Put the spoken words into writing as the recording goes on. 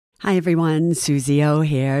Hi everyone, Susie O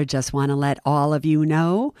here. Just want to let all of you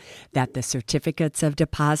know that the certificates of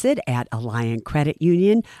deposit at Alliant Credit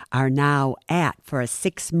Union are now at, for a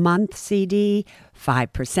 6-month CD,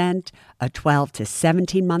 5%, a 12 to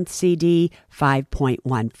 17-month CD,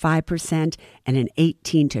 5.15%, and an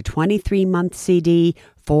 18 to 23-month CD,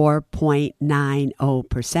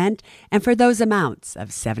 4.90%. And for those amounts of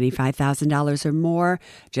 $75,000 or more,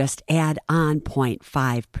 just add on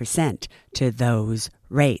 0.5% to those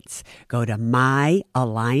rates. Go to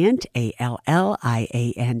myalliant,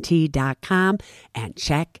 ALLIANT.com and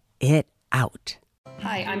check it out.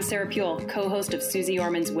 Hi, I'm Sarah Puel, co-host of Susie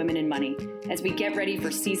Orman's Women in Money. As we get ready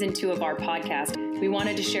for season 2 of our podcast, we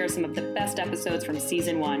wanted to share some of the best episodes from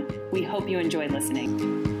season 1. We hope you enjoy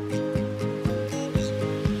listening.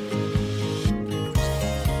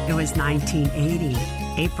 It was 1980,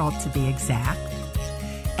 April to be exact,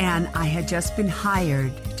 and I had just been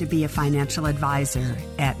hired to be a financial advisor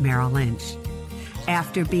at Merrill Lynch.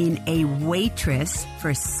 After being a waitress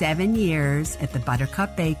for 7 years at the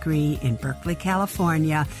Buttercup Bakery in Berkeley,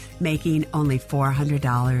 California, making only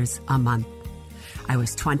 $400 a month. I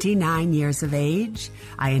was 29 years of age.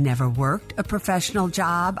 I had never worked a professional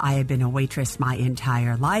job. I had been a waitress my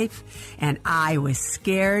entire life, and I was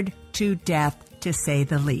scared to death, to say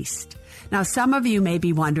the least. Now, some of you may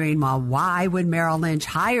be wondering, well, why would Merrill Lynch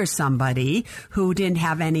hire somebody who didn't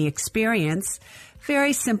have any experience?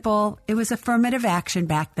 Very simple. It was affirmative action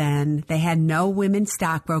back then. They had no women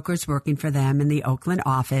stockbrokers working for them in the Oakland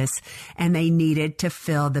office, and they needed to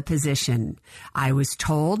fill the position. I was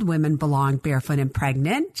told women belonged barefoot and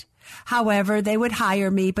pregnant. However, they would hire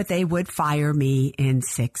me, but they would fire me in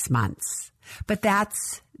 6 months. But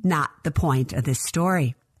that's not the point of this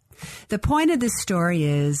story. The point of this story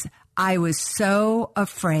is I was so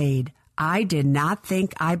afraid. I did not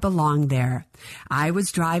think I belonged there. I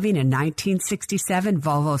was driving a 1967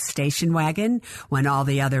 Volvo station wagon when all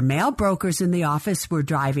the other male brokers in the office were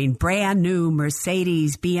driving brand new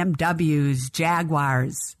Mercedes, BMWs,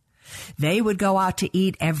 Jaguars. They would go out to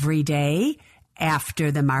eat every day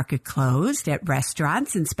after the market closed at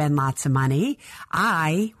restaurants and spend lots of money.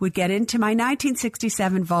 I would get into my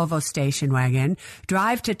 1967 Volvo station wagon,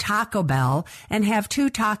 drive to Taco Bell, and have 2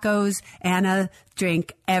 tacos and a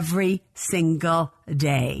drink every single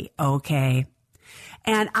day, okay?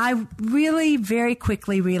 And I really very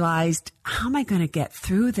quickly realized, how am I going to get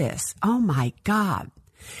through this? Oh my God.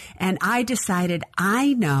 And I decided,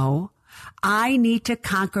 I know I need to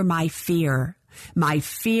conquer my fear. My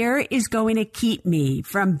fear is going to keep me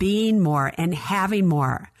from being more and having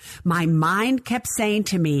more. My mind kept saying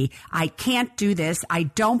to me, I can't do this. I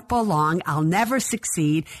don't belong. I'll never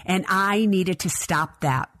succeed. And I needed to stop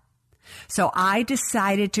that. So I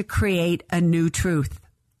decided to create a new truth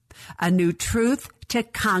to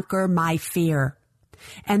conquer my fear.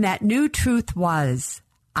 And that new truth was,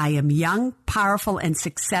 I am young, powerful, and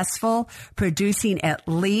successful, producing at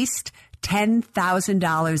least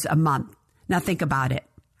 $10,000 a month. Now think about it.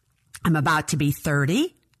 I'm about to be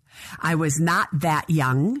 30. I was not that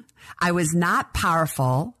young. I was not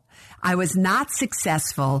powerful. I was not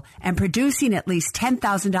successful, and producing at least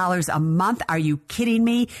 $10,000 a month. Are you kidding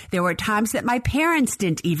me? There were times that my parents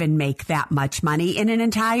didn't even make that much money in an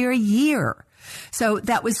entire year. So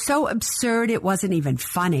that was so absurd, it wasn't even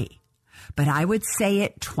funny. But I would say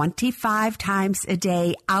it 25 times a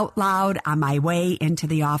day out loud on my way into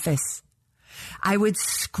the office. I would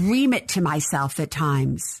scream it to myself at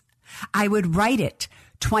times. I would write it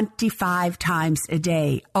 25 times a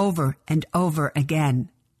day, over and over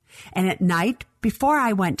again. And at night, before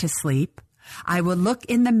I went to sleep, I would look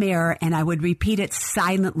in the mirror and I would repeat it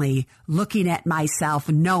silently, looking at myself,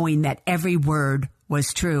 knowing that every word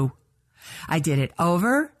was true. I did it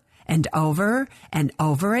over and over and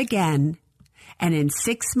over again. And in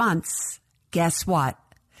 6 months, guess what?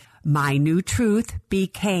 My new truth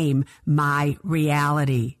became my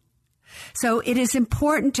reality. So it is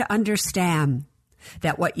important to understand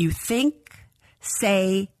that what you think,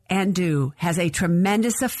 say, and do has a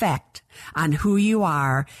tremendous effect on who you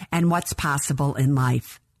are and what's possible in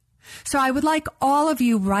life. So I would like all of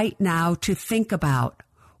you right now to think about,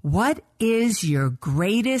 what is your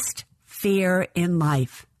greatest fear in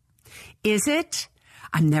life? Is it,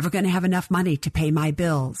 I'm never going to have enough money to pay my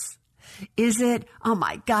bills? Is it, oh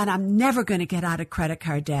my God, I'm never going to get out of credit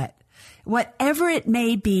card debt? Whatever it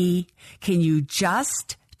may be, can you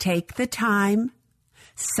just take the time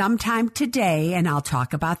sometime today, and I'll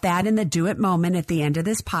talk about that in the Do It moment at the end of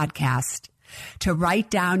this podcast, to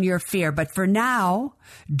write down your fear. But for now,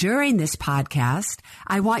 during this podcast,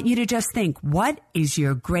 I want you to just think, what is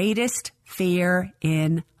your greatest fear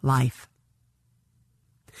in life?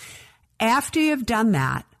 After you've done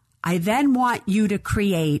that, I then want you to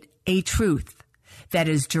create a truth that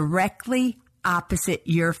is directly opposite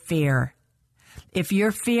your fear. If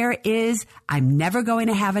your fear is, I'm never going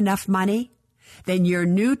to have enough money, then your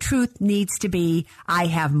new truth needs to be, I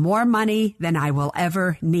have more money than I will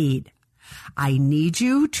ever need. I need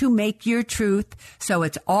you to make your truth so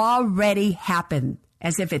it's already happened,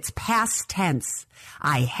 as if it's past tense.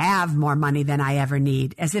 I have more money than I ever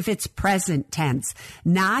need, as if it's present tense.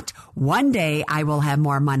 Not one day I will have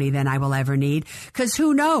more money than I will ever need, because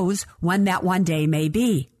who knows when that one day may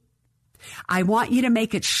be. I want you to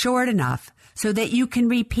make it short enough so that you can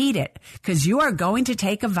repeat it, because you are going to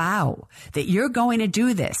take a vow that you're going to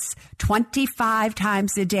do this 25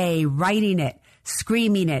 times a day, writing it,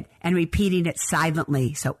 screaming it, and repeating it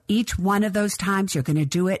silently. So each one of those times you're going to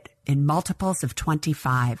do it in multiples of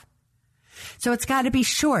 25. So it's got to be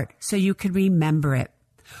short so you can remember it.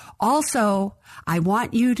 Also, I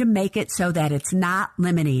want you to make it so that it's not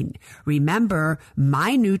limiting. Remember,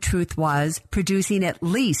 my new truth was producing at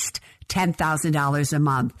least $10,000 a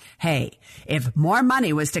month. Hey, if more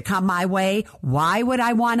money was to come my way, why would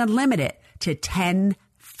I want to limit it to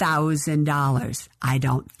 $10,000? I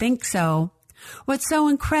don't think so. What's so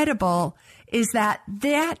incredible is that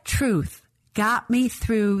truth got me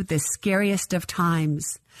through the scariest of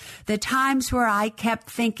times. The times where I kept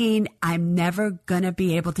thinking, I'm never going to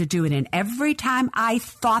be able to do it. And every time I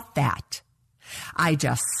thought that, I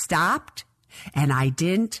just stopped and I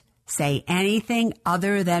didn't say anything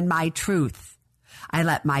other than my truth. I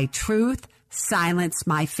let my truth silence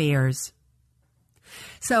my fears.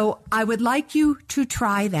 So I would like you to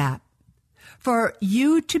try that. For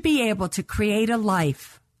you to be able to create a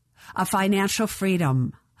life of financial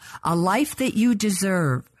freedom, a life that you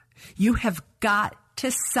deserve, you have got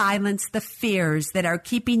to silence the fears that are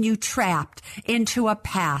keeping you trapped into a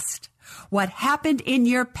past. What happened in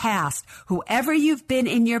your past, whoever you've been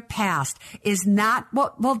in your past, is not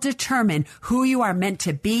what will determine who you are meant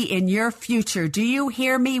to be in your future. Do you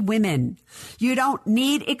hear me, women? You don't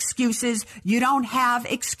need excuses. You don't have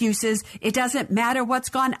excuses. It doesn't matter what's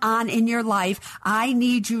gone on in your life. I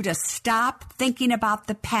need you to stop thinking about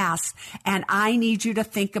the past, and I need you to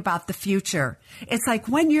think about the future. It's like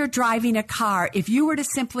when you're driving a car, if you were to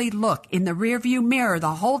simply look in the rearview mirror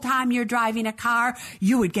the whole time you're driving a car,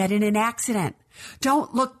 you would get in an accident.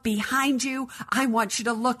 Don't look behind you. I want you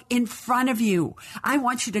to look in front of you. I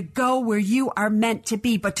want you to go where you are meant to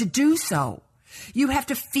be, but to do so, you have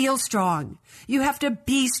to feel strong. You have to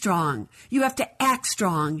be strong. You have to act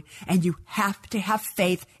strong. And you have to have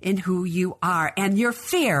faith in who you are. And your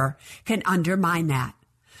fear can undermine that.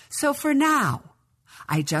 So for now,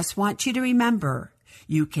 I just want you to remember,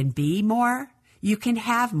 you can be more. You can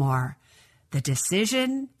have more. The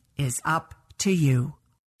decision is up to you.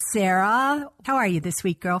 Sarah, how are you this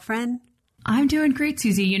week, girlfriend? I'm doing great,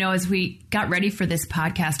 Susie. You know, as we got ready for this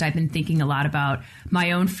podcast, I've been thinking a lot about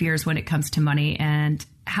my own fears when it comes to money and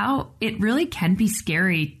how it really can be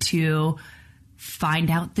scary to find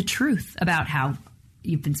out the truth about how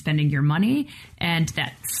you've been spending your money, and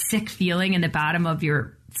that sick feeling in the bottom of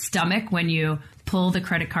your stomach when you pull the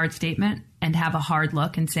credit card statement and have a hard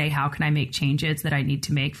look and say, how can I make changes that I need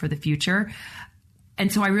to make for the future?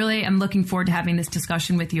 And so I really am looking forward to having this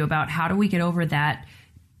discussion with you about how do we get over that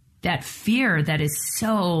fear that is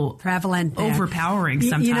so prevalent, overpowering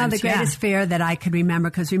sometimes. You know, the greatest fear that I could remember,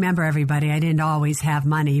 because remember, everybody, I didn't always have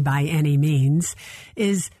money by any means,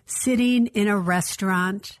 is sitting in a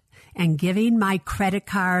restaurant and giving my credit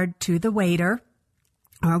card to the waiter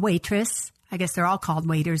or waitress. I guess they're all called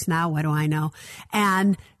waiters now. What do I know?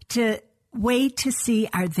 And to wait to see,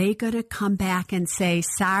 are they going to come back and say,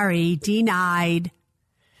 sorry, denied?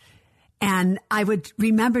 And I would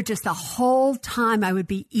remember just the whole time I would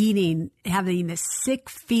be eating, having this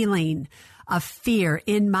sick feeling of fear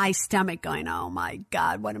in my stomach going, oh my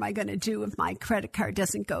God, what am I going to do if my credit card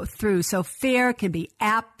doesn't go through? So fear can be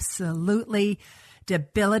absolutely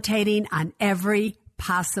debilitating on every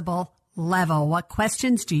possible level. What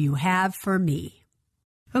questions do you have for me?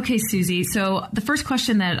 Okay, Susie. So the first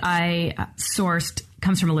question that I sourced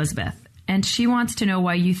comes from Elizabeth. And she wants to know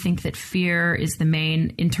why you think that fear is the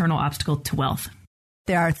main internal obstacle to wealth.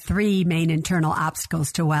 There are three main internal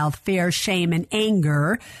obstacles to wealth: fear, shame, and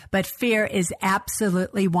anger. But fear is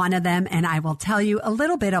absolutely one of them. And I will tell you a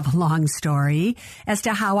little bit of a long story as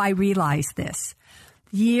to how I realized this.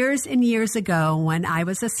 Years and years ago, when I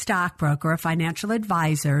was a stockbroker, a financial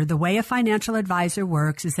advisor, the way a financial advisor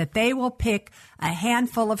works is that they will pick a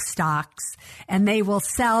handful of stocks and they will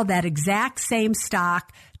sell that exact same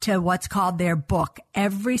stock to what's called their book,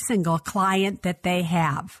 every single client that they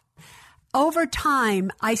have. Over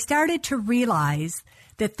time, I started to realize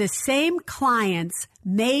that the same clients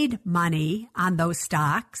made money on those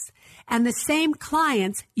stocks, and the same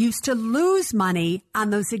clients used to lose money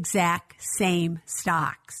on those exact same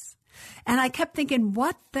stocks. And I kept thinking,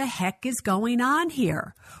 what the heck is going on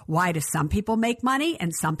here? Why do some people make money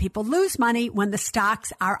and some people lose money when the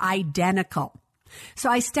stocks are identical?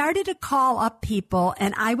 So I started to call up people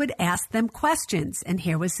and I would ask them questions. And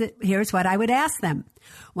here's what I would ask them.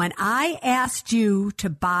 When I asked you to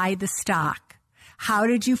buy the stock, how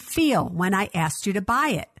did you feel when I asked you to buy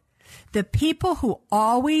it? The people who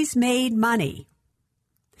always made money,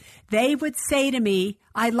 they would say to me,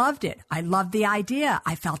 I loved it. I loved the idea.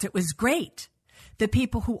 I felt it was great. The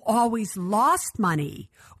people who always lost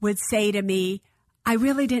money would say to me, I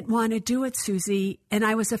really didn't want to do it, Susie, and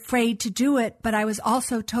I was afraid to do it, but I was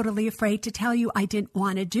also totally afraid to tell you I didn't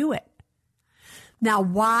want to do it. Now,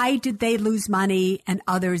 why did they lose money and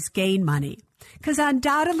others gain money? Because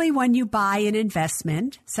undoubtedly when you buy an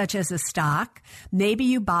investment, such as a stock, maybe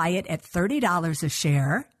you buy it at $30 a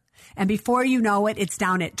share, and before you know it, it's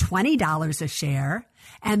down at $20 a share.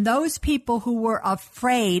 And those people who were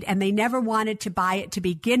afraid and they never wanted to buy it to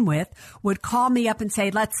begin with would call me up and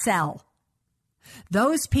say, let's sell.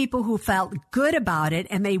 Those people who felt good about it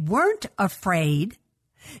and they weren't afraid,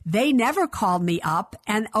 they never called me up.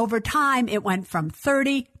 And over time, it went from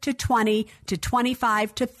 30 to 20 to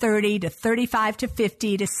 25 to 30 to 35 to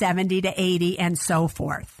 50 to 70 to 80 and so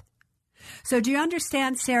forth. So do you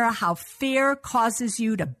understand, Sarah, how fear causes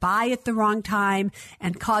you to buy at the wrong time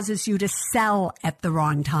and causes you to sell at the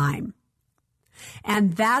wrong time?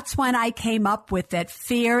 And that's when I came up with that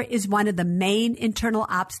fear is one of the main internal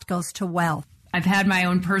obstacles to wealth. I've had my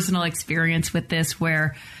own personal experience with this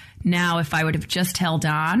where now if I would have just held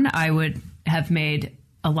on, I would have made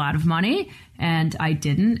a lot of money, and I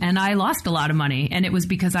didn't, and I lost a lot of money. And it was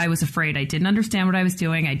because I was afraid. I didn't understand what I was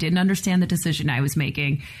doing. I didn't understand the decision I was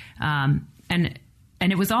making.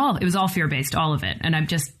 And it was all fear-based, all of it. And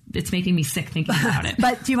it's making me sick thinking about it.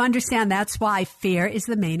 But do you understand that's why fear is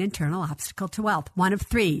the main internal obstacle to wealth? One of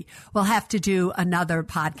three. We'll have to do another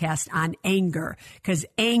podcast on anger, because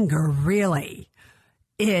anger really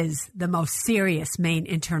is the most serious main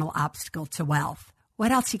internal obstacle to wealth.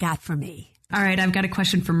 What else you got for me? All right, I've got a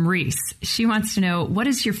question from Reese. She wants to know, what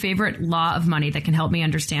is your favorite law of money that can help me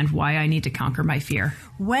understand why I need to conquer my fear?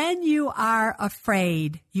 When you are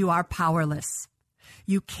afraid, you are powerless.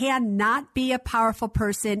 You cannot be a powerful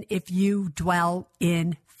person if you dwell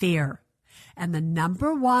in fear. And the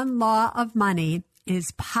number one law of money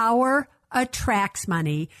is power attracts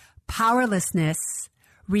money. Powerlessness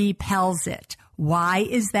repels it. Why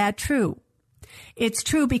is that true? It's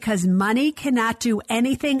true because money cannot do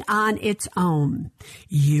anything on its own.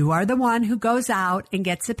 You are the one who goes out and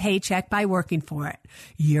gets a paycheck by working for it.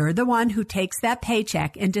 You're the one who takes that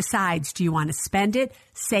paycheck and decides, do you want to spend it,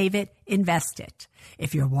 save it, invest it?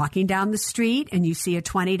 If you're walking down the street and you see a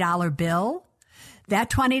 $20 bill, that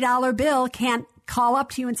 $20 bill can't call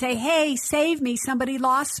up to you and say, hey, save me, somebody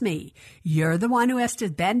lost me. You're the one who has to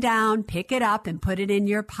bend down, pick it up, and put it in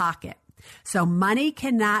your pocket. So money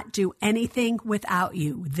cannot do anything without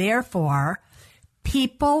you. Therefore,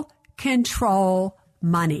 people control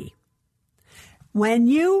money. When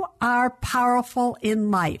you are powerful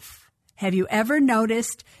in life, have you ever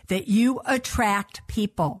noticed that you attract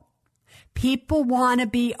people? People want to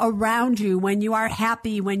be around you when you are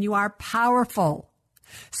happy, when you are powerful.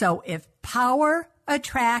 So if power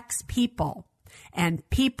attracts people and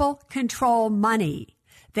people control money,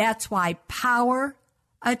 that's why power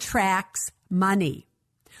attracts money.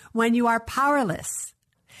 When you are powerless,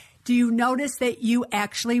 do you notice that you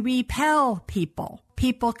actually repel people?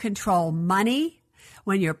 People control money.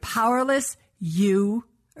 When you're powerless, you,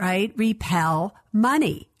 repel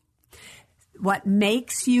money. What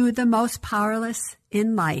makes you the most powerless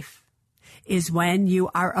in life is when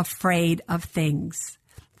you are afraid of things.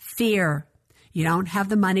 Fear. You don't have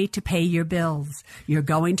the money to pay your bills. You're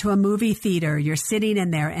going to a movie theater. You're sitting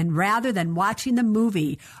in there. And rather than watching the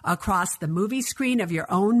movie across the movie screen of your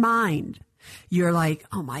own mind, you're like,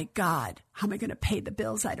 oh my God, how am I going to pay the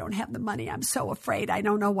bills? I don't have the money. I'm so afraid. I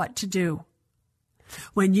don't know what to do.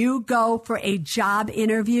 When you go for a job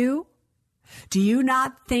interview, do you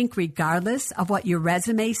not think, regardless of what your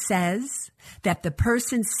resume says, that the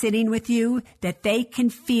person sitting with you, that they can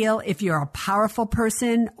feel if you're a powerful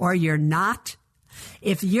person or you're not?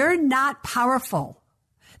 If you're not powerful,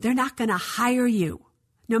 they're not going to hire you,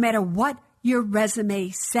 no matter what your resume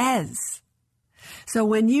says. So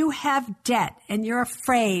when you have debt and you're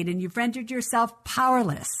afraid and you've rendered yourself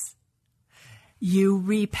powerless, you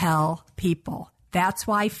repel people. That's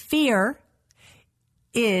why fear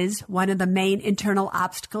is one of the main internal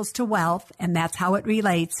obstacles to wealth, and that's how it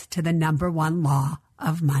relates to the number one law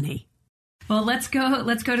of money. Well, let's go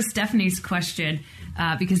to Stephanie's question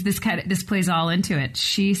because this plays all into it.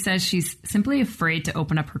 She says she's simply afraid to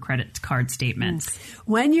open up her credit card statements.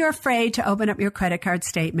 When you're afraid to open up your credit card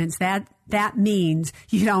statements, that means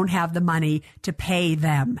you don't have the money to pay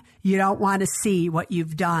them. You don't want to see what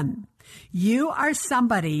you've done. You are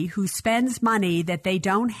somebody who spends money that they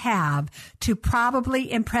don't have to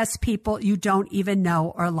probably impress people you don't even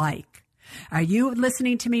know or like. Are you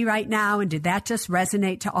listening to me right now? And did that just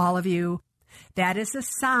resonate to all of you? That is a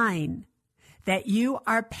sign that you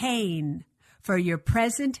are paying for your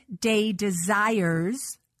present day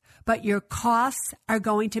desires, but your costs are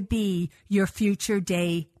going to be your future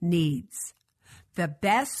day needs. The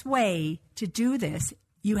best way to do this,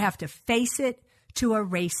 you have to face it to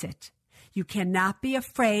erase it. You cannot be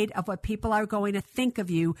afraid of what people are going to think of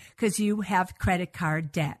you because you have credit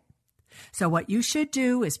card debt. So what you should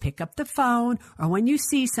do is pick up the phone, or when you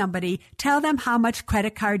see somebody, tell them how much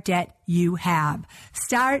credit card debt you have.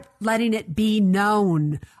 Start letting it be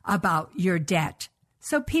known about your debt,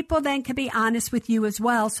 so people then can be honest with you as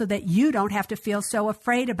well, so that you don't have to feel so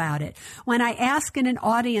afraid about it. When I ask in an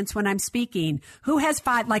audience when I'm speaking, who has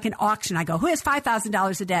like an auction, I go, who has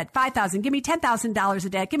 $5,000 of debt? 5,000. Give me $10,000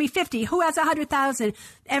 of debt. Give me 50. Who has 100,000?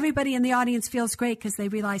 Everybody in the audience feels great because they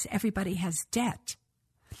realize everybody has debt.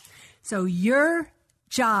 So your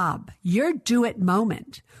job, your do it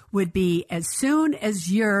moment would be as soon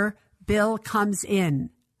as your bill comes in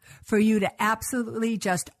for you to absolutely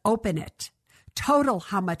just open it, total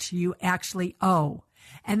how much you actually owe,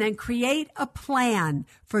 and then create a plan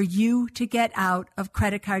for you to get out of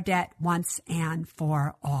credit card debt once and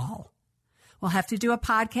for all. We'll have to do a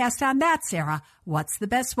podcast on that, Sarah. What's the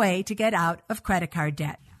best way to get out of credit card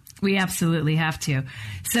debt? We absolutely have to.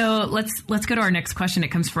 So let's go to our next question. It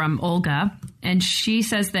comes from Olga, and she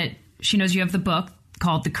says that she knows you have the book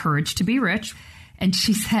called The Courage to Be Rich. And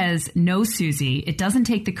she says, no, Susie, it doesn't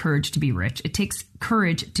take the courage to be rich. It takes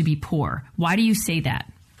courage to be poor. Why do you say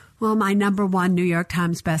that? Well, my number one New York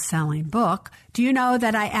Times best-selling book. Do you know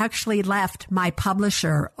that I actually left my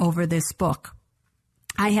publisher over this book?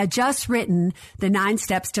 I had just written The 9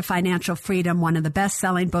 Steps to Financial Freedom, one of the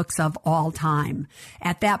best-selling books of all time.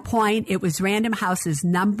 At that point, it was Random House's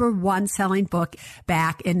number one selling book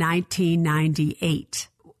back in 1998.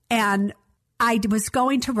 And I was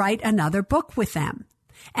going to write another book with them.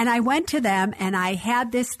 And I went to them and I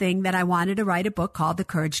had this thing that I wanted to write a book called The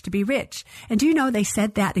Courage to Be Rich. And do you know, they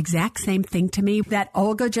said that exact same thing to me that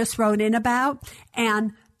Olga just wrote in about.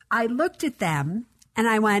 And I looked at them and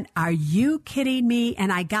I went, are you kidding me?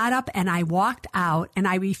 And I got up and I walked out and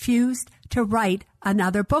I refused to write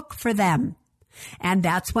another book for them. And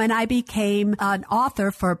that's when I became an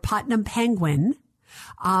author for Putnam Penguin.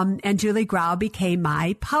 And Julie Grau became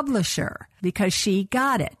my publisher because she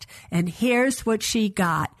got it. And here's what she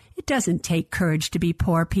got. It doesn't take courage to be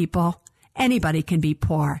poor, people. Anybody can be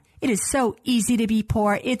poor. It is so easy to be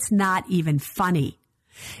poor. It's not even funny.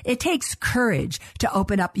 It takes courage to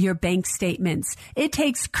open up your bank statements. It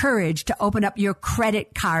takes courage to open up your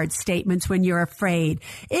credit card statements when you're afraid.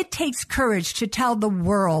 It takes courage to tell the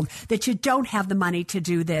world that you don't have the money to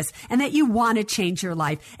do this and that you want to change your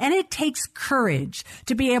life. And it takes courage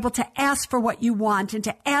to be able to ask for what you want and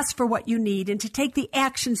to ask for what you need and to take the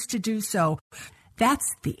actions to do so.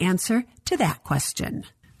 That's the answer to that question.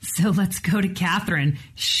 So let's go to Catherine.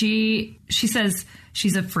 She says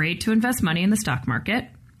she's afraid to invest money in the stock market.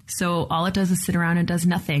 So all it does is sit around and does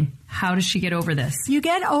nothing. How does she get over this? You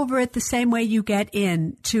get over it the same way you get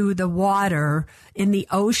into the water in the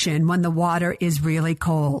ocean when the water is really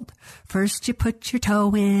cold. First you put your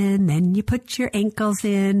toe in, then you put your ankles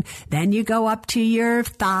in, then you go up to your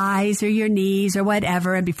thighs or your knees or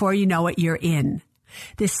whatever, and before you know it, you're in.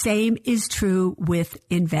 The same is true with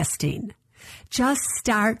investing. Just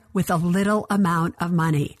start with a little amount of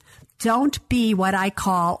money. Don't be what I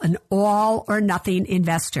call an all or nothing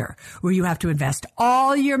investor, where you have to invest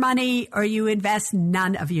all your money or you invest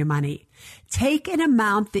none of your money. Take an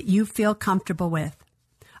amount that you feel comfortable with.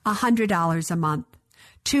 $100 a month,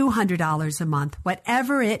 $200 a month,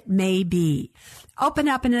 whatever it may be. Open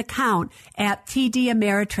up an account at TD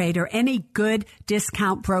Ameritrade or any good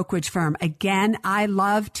discount brokerage firm. Again, I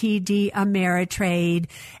love TD Ameritrade,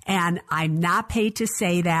 and I'm not paid to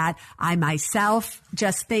say that. I myself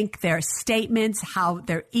just think their statements, how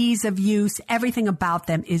their ease of use, everything about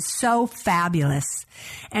them is so fabulous.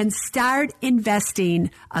 And start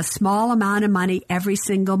investing a small amount of money every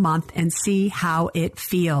single month and see how it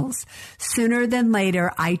feels. Sooner than later,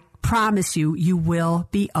 fear, I promise you, you will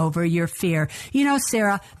be over your fear. You know,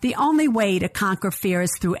 Sarah, the only way to conquer fear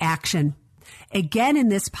is through action. Again, in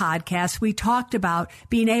this podcast, we talked about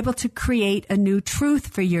being able to create a new truth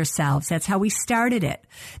for yourselves. That's how we started it.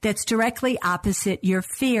 That's directly opposite your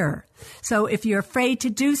fear. So if you're afraid to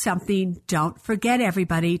do something, don't forget,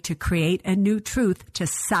 everybody, to create a new truth to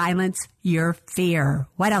silence your fear.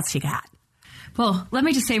 What else you got? Well, let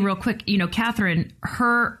me just say real quick, you know, Catherine,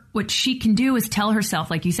 what she can do is tell herself,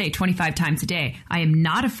 like you say, 25 times a day, I am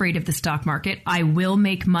not afraid of the stock market. I will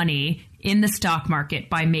make money in the stock market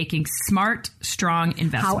by making smart, strong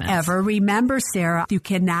investments. However, remember, Sarah, you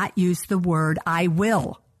cannot use the word I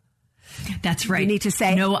will. That's right. You need to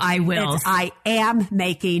say, no, I will. I am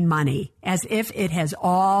making money, as if it has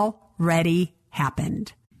already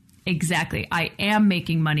happened. Exactly. I am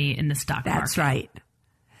making money in the stock market. That's right.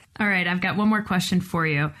 All right. I've got one more question for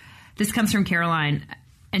you. This comes from Caroline.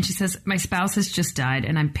 And she says, my spouse has just died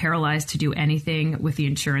and I'm paralyzed to do anything with the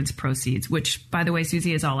insurance proceeds, which, by the way,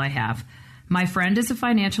 Susie, is all I have. My friend is a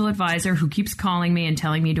financial advisor who keeps calling me and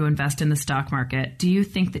telling me to invest in the stock market. Do you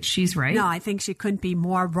think that she's right? No, I think she couldn't be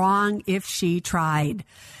more wrong if she tried.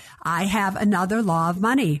 I have another law of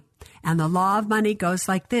money. And the law of money goes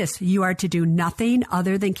like this. You are to do nothing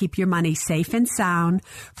other than keep your money safe and sound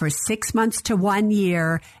for 6 months to 1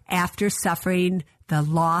 year after suffering the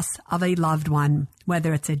loss of a loved one,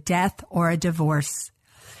 whether it's a death or a divorce.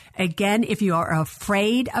 Again, if you are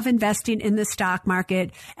afraid of investing in the stock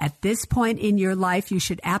market at this point in your life, you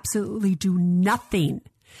should absolutely do nothing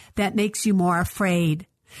that makes you more afraid.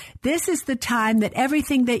 This is the time that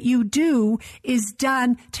everything that you do is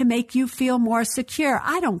done to make you feel more secure.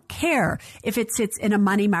 I don't care if it sits in a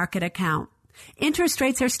money market account. Interest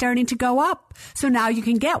rates are starting to go up. So now you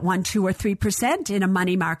can get 1%, 2%, or 3% in a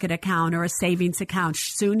money market account or a savings account.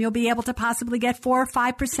 Soon you'll be able to possibly get 4 or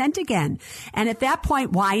 5% again. And at that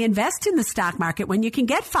point, why invest in the stock market when you can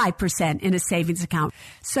get 5% in a savings account?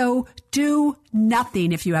 So do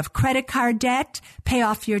nothing. If you have credit card debt, pay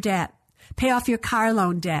off your debt. Pay off your car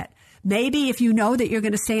loan debt. Maybe if you know that you're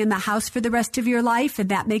going to stay in the house for the rest of your life and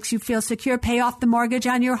that makes you feel secure, pay off the mortgage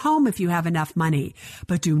on your home if you have enough money.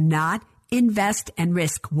 But do not invest and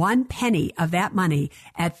risk 1 penny of that money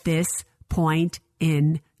at this point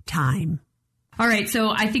in time. All right.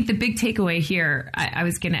 So I think the big takeaway here, I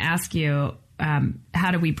was going to ask you,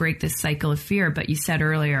 how do we break this cycle of fear? But you said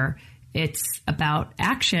earlier, it's about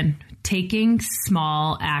action, taking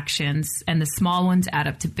small actions, and the small ones add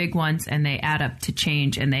up to big ones, and they add up to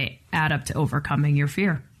change, and they add up to overcoming your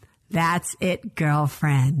fear. That's it,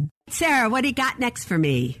 girlfriend. Sarah, what do you got next for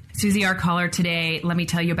me? Susie, our caller today, let me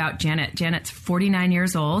tell you about Janet. Janet's 49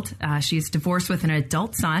 years old. She's divorced with an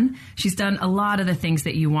adult son. She's done a lot of the things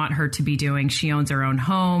that you want her to be doing. She owns her own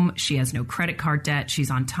home. She has no credit card debt.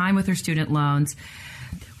 She's on time with her student loans.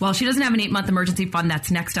 Well, she doesn't have an 8-month emergency fund. That's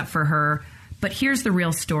next up for her. But here's the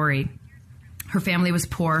real story. Her family was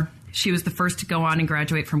poor. She was the first to go on and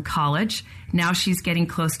graduate from college. Now she's getting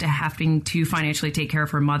close to having to financially take care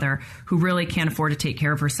of her mother, who really can't afford to take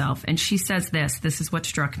care of herself. And she says this is what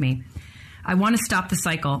struck me. I want to stop the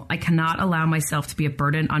cycle. I cannot allow myself to be a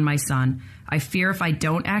burden on my son. I fear if I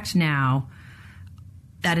don't act now,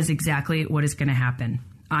 that is exactly what is going to happen.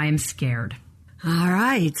 I am scared. All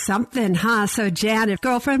right, something, huh? So, Janet,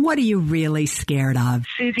 girlfriend, what are you really scared of?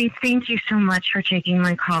 Susie, thank you so much for taking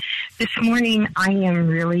my call. This morning, I am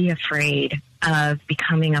really afraid of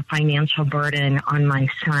becoming a financial burden on my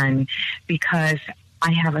son because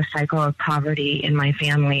I have a cycle of poverty in my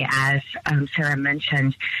family, as Sarah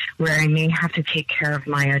mentioned, where I may have to take care of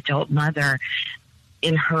my adult mother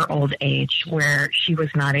in her old age, where she was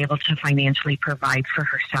not able to financially provide for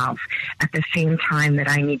herself at the same time that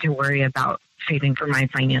I need to worry about saving for my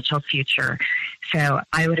financial future. So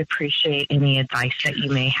I would appreciate any advice that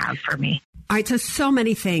you may have for me. All right, so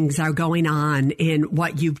many things are going on in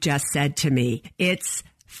what you've just said to me. It's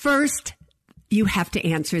first, you have to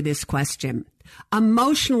answer this question.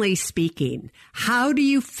 Emotionally speaking, how do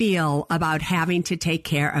you feel about having to take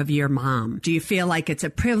care of your mom? Do you feel like it's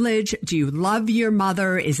a privilege? Do you love your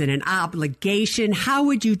mother? Is it an obligation? How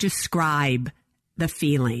would you describe the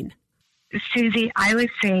feeling? Susie, I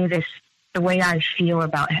would say the way I feel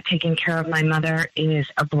about taking care of my mother is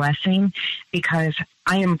a blessing because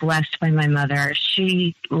I am blessed by my mother.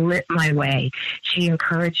 She lit my way. She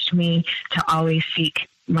encouraged me to always seek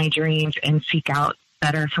my dreams and seek out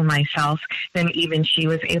better for myself than even she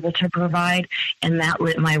was able to provide, and that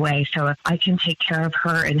lit my way. So if I can take care of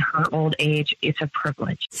her in her old age, it's a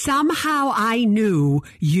privilege. Somehow I knew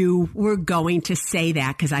you were going to say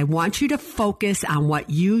that because I want you to focus on what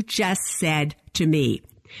you just said to me.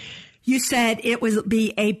 You said it would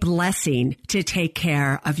be a blessing to take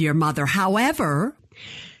care of your mother. However,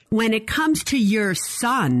 when it comes to your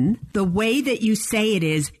son, the way that you say it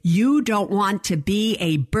is you don't want to be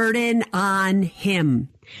a burden on him.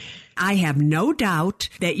 I have no doubt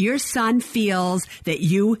that your son feels that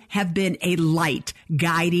you have been a light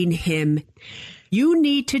guiding him. You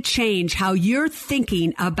need to change how you're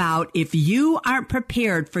thinking about if you aren't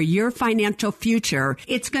prepared for your financial future,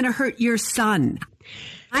 it's going to hurt your son.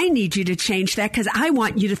 I need you to change that because I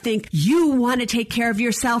want you to think you want to take care of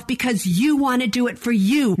yourself because you want to do it for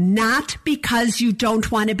you, not because you don't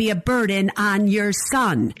want to be a burden on your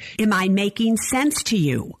son. Am I making sense to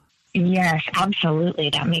you? Yes, absolutely.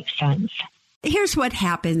 That makes sense. Here's what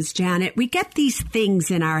happens, Janet. We get these things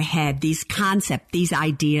in our head, these concepts, these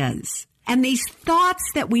ideas. And these thoughts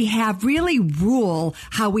that we have really rule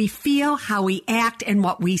how we feel, how we act, and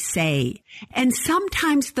what we say. And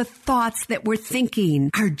sometimes the thoughts that we're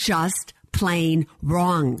thinking are just plain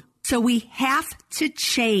wrong. So we have to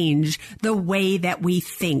change the way that we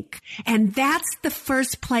think. And that's the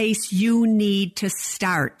first place you need to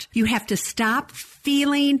start. You have to stop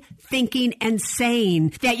feeling, thinking, and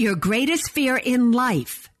saying that your greatest fear in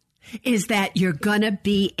life is that you're going to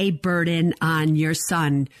be a burden on your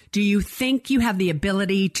son. Do you think you have the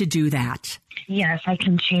ability to do that? Yes, I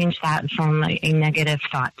can change that from a negative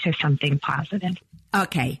thought to something positive.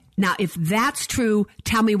 Okay. Now, if that's true,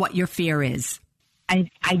 tell me what your fear is. I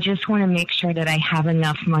just want to make sure that I have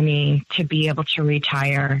enough money to be able to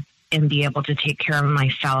retire and be able to take care of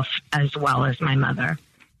myself as well as my mother.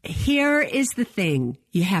 Here is the thing.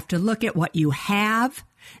 You have to look at what you have,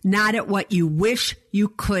 not at what you wish you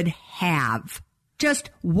could have. Just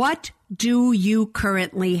what do you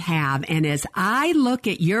currently have? And as I look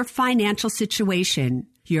at your financial situation,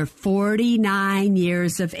 you're 49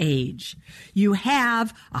 years of age. You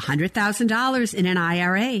have $100,000 in an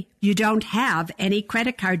IRA. You don't have any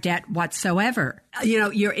credit card debt whatsoever. You know,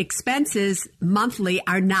 your expenses monthly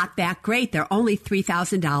are not that great. They're only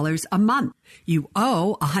 $3,000 a month. You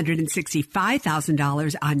owe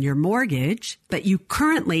 $165,000 on your mortgage, but you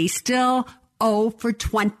currently still owe for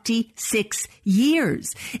 26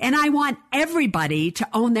 years. And I want everybody to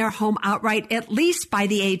own their home outright at least by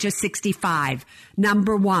the age of 65.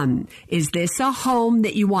 Number one, is this a home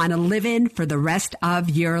that you want to live in for the rest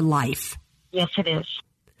of your life? Yes, it is.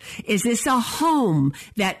 Is this a home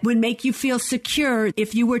that would make you feel secure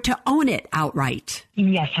if you were to own it outright?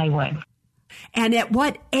 Yes, I would. And at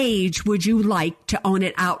what age would you like to own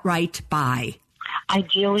it outright by?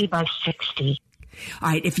 Ideally by 60. All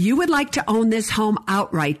right, if you would like to own this home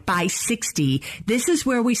outright by 60, this is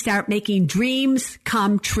where we start making dreams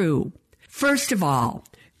come true. First of all,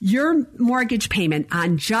 your mortgage payment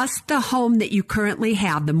on just the home that you currently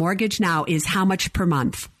have, the mortgage now, is how much per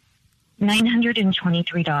month?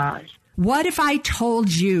 $923. What if I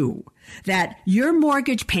told you that your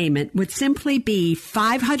mortgage payment would simply be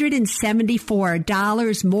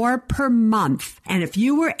 $574 more per month? And if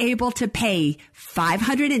you were able to pay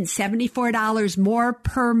 $574 more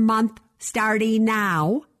per month starting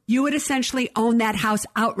now, you would essentially own that house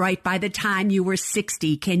outright by the time you were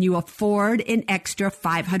 60. Can you afford an extra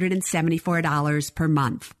 $574 per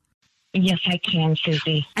month? Yes, I can,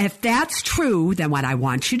 Susie. If that's true, then what I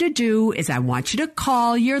want you to do is I want you to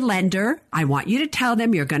call your lender. I want you to tell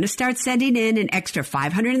them you're going to start sending in an extra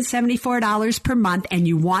 $574 per month, and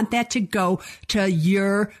you want that to go to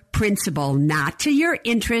your principal, not to your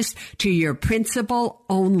interest, to your principal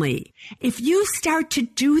only. If you start to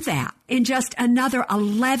do that, in just another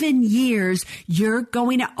 11 years, you're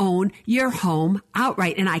going to own your home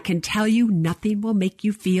outright. And I can tell you nothing will make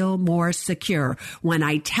you feel more secure. When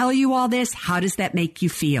I tell you all this, how does that make you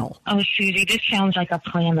feel? Oh, Susie, this sounds like a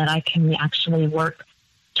plan that I can actually work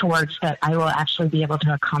towards, that I will actually be able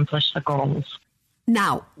to accomplish the goals.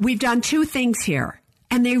 Now, we've done two things here.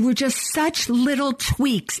 And they were just such little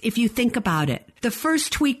tweaks if you think about it. The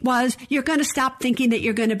first tweak was you're going to stop thinking that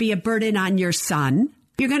you're going to be a burden on your son.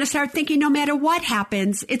 You're going to start thinking no matter what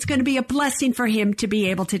happens, it's going to be a blessing for him to be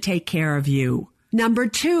able to take care of you. Number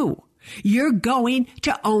two, you're going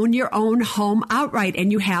to own your own home outright,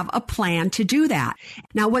 and you have a plan to do that.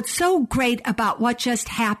 Now, what's so great about what just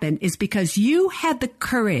happened is because you had the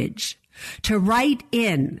courage to write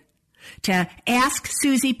in to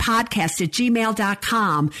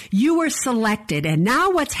AskSusiePodcast@gmail.com, you were selected. And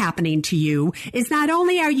now what's happening to you is not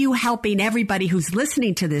only are you helping everybody who's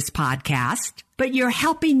listening to this podcast, but you're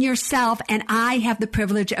helping yourself, and I have the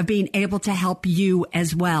privilege of being able to help you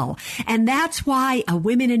as well. And that's why a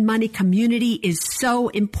Women in Money community is so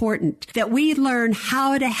important, that we learn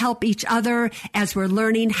how to help each other as we're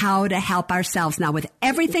learning how to help ourselves. Now, with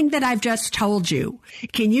everything that I've just told you,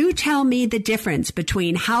 can you tell me the difference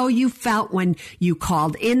between how you felt when you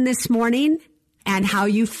called in this morning and how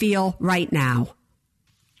you feel right now?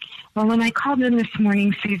 Well, when I called in this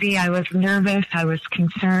morning, Susie, I was nervous, I was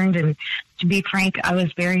concerned, and to be frank, I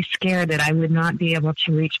was very scared that I would not be able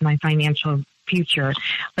to reach my financial future.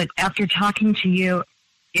 But after talking to you,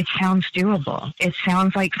 it sounds doable. It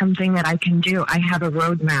sounds like something that I can do. I have a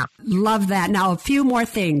roadmap. Love that. Now, a few more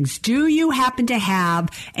things. Do you happen to have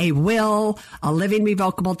a will, a living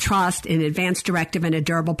revocable trust, an advance directive, and a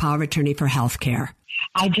durable power of attorney for health care?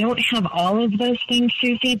 I don't have all of those things,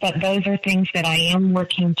 Susie, but those are things that I am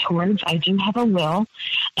working towards. I do have a will,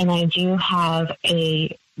 and I do have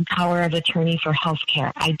a power of attorney for health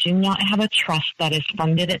care. I do not have a trust that is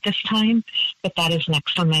funded at this time, but that is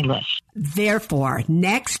next on my list. Therefore,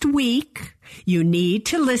 next week, you need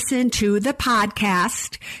to listen to the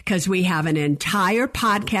podcast, because we have an entire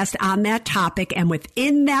podcast on that topic. And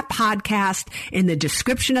within that podcast, in the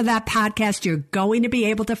description of that podcast, you're going to be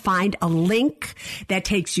able to find a link that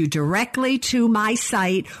takes you directly to my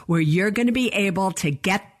site, where you're going to be able to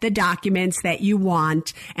get the documents that you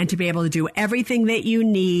want and to be able to do everything that you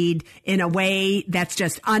need in a way that's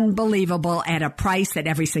just unbelievable at a price that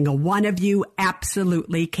every single one of you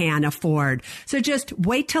absolutely can afford. So just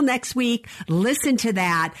wait till next week, listen to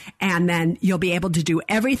that, and then you'll be able to do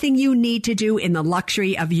everything you need to do in the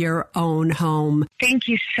luxury of your own home. Thank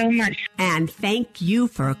you so much. And thank you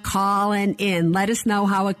for calling in. Let us know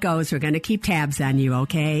how it goes. We're going to keep tabs on you,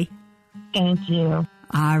 okay? Thank you.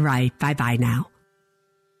 All right. Bye-bye now.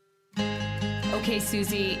 Okay,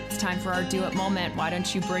 Susie, it's time for our Do It moment. Why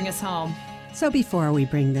don't you bring us home? So before we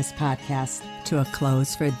bring this podcast to a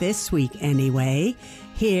close for this week anyway,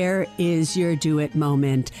 here is your Do It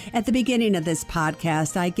moment. At the beginning of this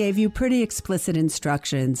podcast, I gave you pretty explicit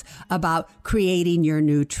instructions about creating your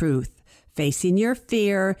new truth, facing your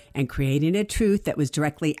fear, and creating a truth that was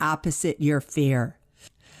directly opposite your fear.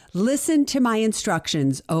 Listen to my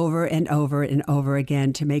instructions over and over and over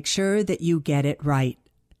again to make sure that you get it right.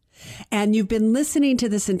 And you've been listening to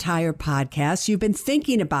this entire podcast. You've been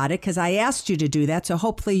thinking about it because I asked you to do that. So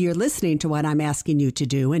hopefully you're listening to what I'm asking you to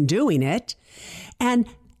do and doing it. And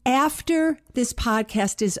after this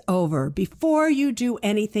podcast is over, before you do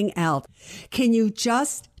anything else, can you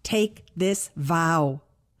just take this vow?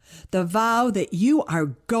 The vow that you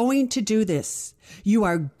are going to do this. You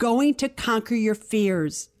are going to conquer your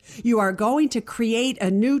fears. You are going to create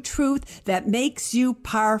a new truth that makes you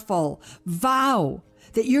powerful. Vow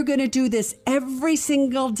that you're going to do this every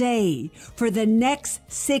single day for the next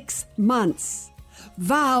 6 months.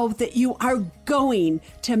 Vow that you are going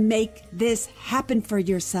to make this happen for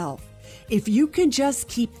yourself. If you can just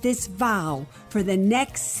keep this vow for the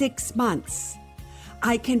next 6 months,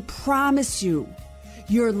 I can promise you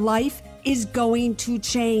your life is going to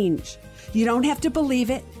change. You don't have to believe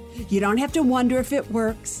it. You don't have to wonder if it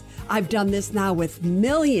works. I've done this now with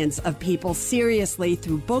millions of people, seriously,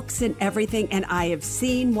 through books and everything, and I have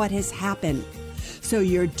seen what has happened. So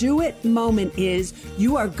your do it moment is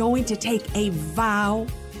you are going to take a vow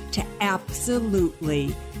to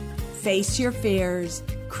absolutely face your fears,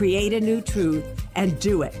 create a new truth, and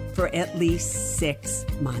do it for at least 6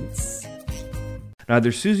 months.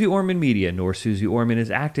 Neither Susie Orman Media nor Susie Orman is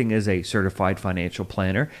acting as a certified financial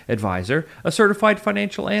planner, advisor, a certified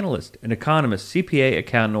financial analyst, an economist, CPA,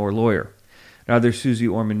 accountant, or lawyer. Neither Susie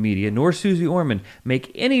Orman Media nor Susie Orman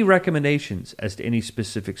make any recommendations as to any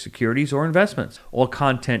specific securities or investments. All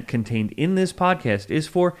content contained in this podcast is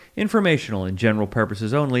for informational and general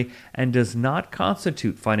purposes only and does not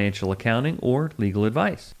constitute financial accounting or legal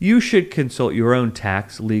advice. You should consult your own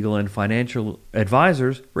tax, legal, and financial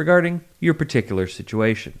advisors regarding your particular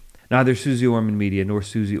situation. Neither Susie Orman Media nor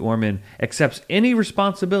Susie Orman accepts any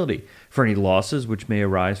responsibility for any losses which may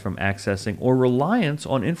arise from accessing or reliance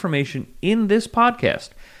on information in this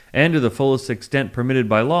podcast. And to the fullest extent permitted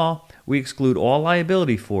by law, we exclude all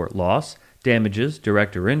liability for loss, damages,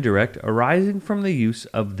 direct or indirect, arising from the use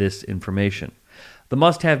of this information. The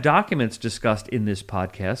must-have documents discussed in this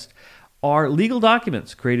podcast are legal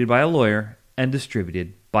documents created by a lawyer and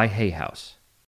distributed by Hay House.